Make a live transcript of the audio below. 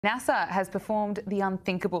NASA has performed the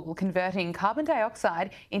unthinkable, converting carbon dioxide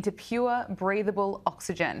into pure, breathable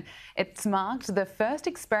oxygen. It's marked the first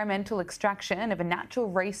experimental extraction of a natural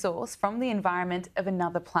resource from the environment of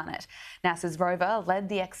another planet. NASA's rover led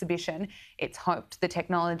the exhibition. It's hoped the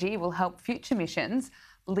technology will help future missions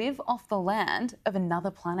live off the land of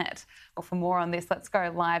another planet. Well, for more on this, let's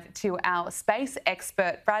go live to our space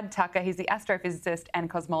expert, Brad Tucker. He's the astrophysicist and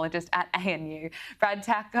cosmologist at ANU. Brad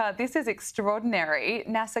Tucker, this is extraordinary.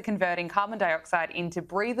 NASA converting carbon dioxide into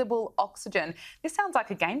breathable oxygen. This sounds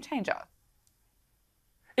like a game changer.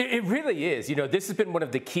 It really is. This has been one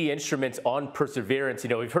of the key instruments on Perseverance.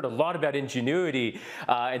 We've heard a lot about Ingenuity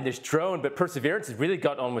and this drone, but Perseverance has really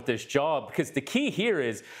got on with this job because the key here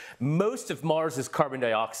is most of Mars is carbon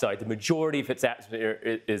dioxide. The majority of its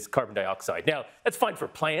atmosphere is carbon dioxide. Now, that's fine for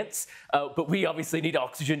plants, but we obviously need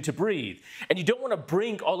oxygen to breathe. And you don't want to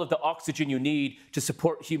bring all of the oxygen you need to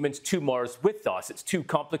support humans to Mars with us. It's too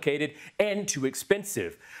complicated and too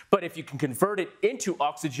expensive. But if you can convert it into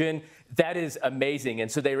oxygen, that is amazing.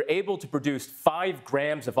 And so they were able to produce 5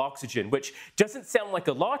 grams of oxygen, which doesn't sound like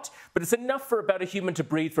a lot, but it's enough for about a human to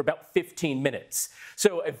breathe for about 15 minutes.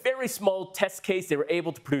 So a very small test case, they were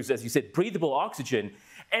able to produce, as you said, breathable oxygen.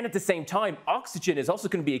 And at the same time, oxygen is also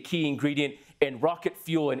going to be a key ingredient in rocket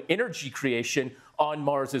fuel and energy creation on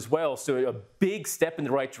Mars as well. So a big step in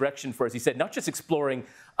the right direction for, as you said, not just exploring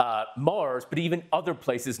Mars, but even other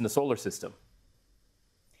places in the solar system.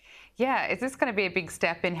 Yeah, is this going to be a big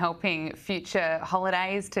step in helping future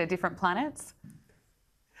holidays to different planets?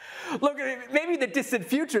 Look, maybe the distant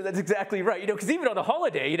future, that's exactly right. Because even on a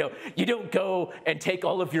holiday, you don't go and take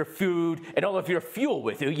all of your food and all of your fuel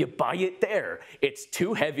with you. You buy it there. It's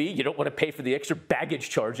too heavy. You don't want to pay for the extra baggage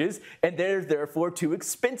charges, and they're therefore too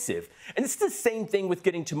expensive. And it's the same thing with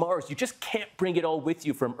getting to Mars. You just can't bring it all with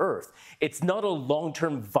you from Earth. It's not a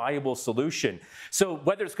long-term viable solution. So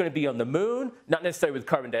whether it's going to be on the moon, not necessarily with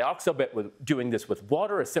carbon dioxide, but with doing this with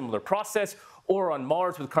water, a similar process, or on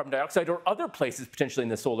Mars with carbon dioxide, or other places potentially in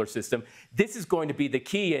the solar system, this is going to be the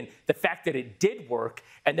key. And the fact that it did work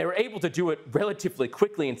and they were able to do it relatively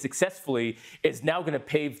quickly and successfully is now going to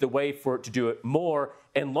pave the way for it to do it more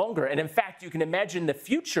and longer. And in fact, you can imagine the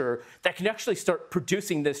future that can actually start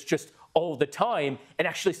producing this just all the time and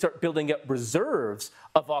actually start building up reserves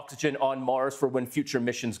of oxygen on Mars for when future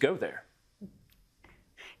missions go there.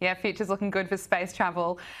 Yeah, future's looking good for space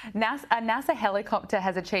travel. A NASA helicopter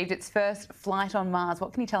has achieved its first flight on Mars.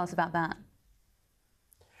 What can you tell us about that?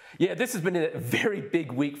 Yeah, this has been a very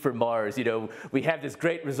big week for Mars. We have this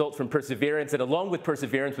great result from Perseverance, and along with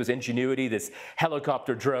Perseverance was Ingenuity, this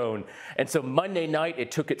helicopter drone. And so Monday night,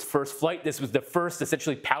 it took its first flight. This was the first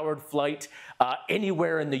essentially powered flight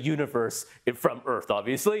anywhere in the universe from Earth,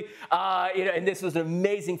 obviously. And this was an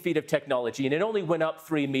amazing feat of technology, and it only went up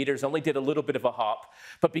 3 meters, only did a little bit of a hop.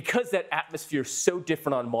 But because that atmosphere is so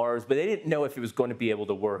different on Mars, but they didn't know if it was going to be able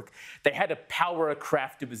to work, they had to power a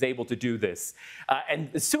craft that was able to do this. And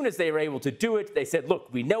as soon as they were able to do it, they said,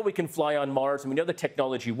 look, we know we can fly on Mars and we know the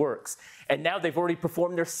technology works. And now they've already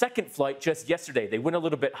performed their second flight just yesterday. They went a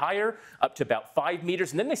little bit higher, up to about 5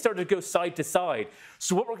 meters, and then they started to go side to side.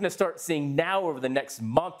 So what we're going to start seeing now over the next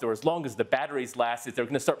month, or as long as the batteries last, is they're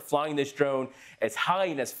going to start flying this drone as high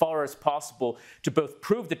and as far as possible to both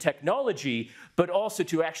prove the technology, but also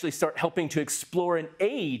to actually start helping to explore and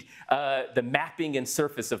aid the mapping and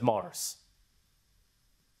surface of Mars.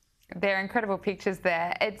 They're incredible pictures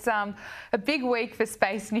there. It's a big week for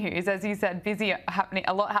space news. As you said,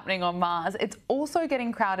 a lot happening on Mars. It's also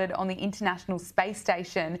getting crowded on the International Space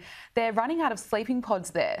Station. They're running out of sleeping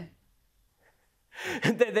pods there.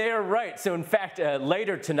 They are right. So in fact,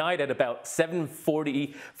 later tonight at about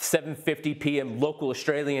 7:40, 7:50 p.m. local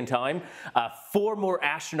Australian time, 4 more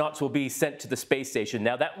astronauts will be sent to the space station.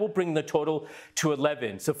 Now that will bring the total to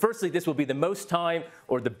 11. So firstly, this will be the most time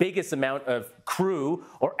or the biggest amount of crew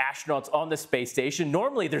or astronauts on the space station.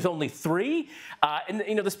 Normally there's only 3.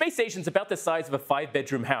 And the space station's about the size of a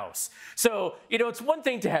 5-bedroom house. So, it's one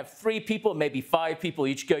thing to have 3 people, maybe 5 people,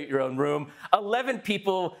 each get your own room. 11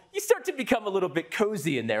 people, you start to become a little bit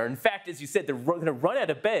cozy in there. In fact, as you said, they're going to run out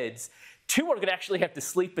of beds. 2 are going to actually have to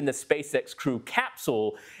sleep in the SpaceX Crew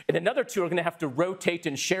capsule, and another 2 are going to have to rotate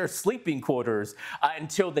and share sleeping quarters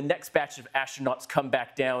until the next batch of astronauts come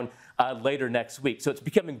back down later next week. So it's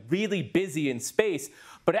becoming really busy in space,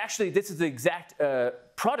 but actually this is the exact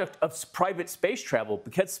product of private space travel.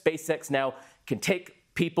 Because SpaceX now can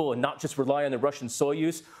take people and not just rely on the Russian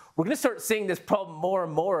Soyuz, we're going to start seeing this problem more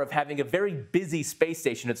and more of having a very busy space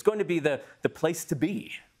station. It's going to be the place to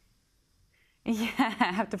be. Yeah,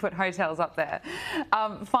 I have to put hotels up there.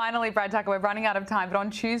 Finally, Brad Tucker, we're running out of time, but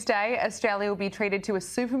on Tuesday, Australia will be treated to a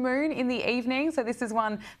supermoon in the evening. So this is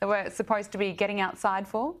one that we're supposed to be getting outside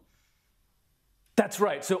for. That's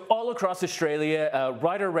right. So all across Australia,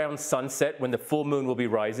 right around sunset, when the full moon will be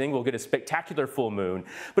rising, we'll get a spectacular full moon.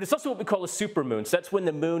 But it's also what we call a supermoon. So that's when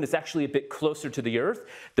the moon is actually a bit closer to the Earth.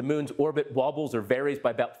 The moon's orbit wobbles or varies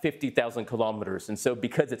by about 50,000 kilometers. And so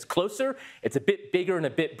because it's closer, it's a bit bigger and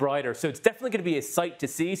a bit brighter. So it's definitely going to be a sight to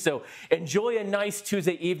see. So enjoy a nice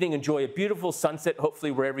Tuesday evening. Enjoy a beautiful sunset,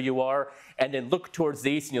 hopefully wherever you are. And then look towards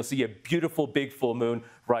the east and you'll see a beautiful big full moon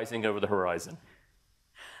rising over the horizon.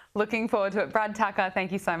 Looking forward to it. Brad Tucker,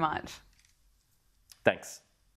 thank you so much. Thanks.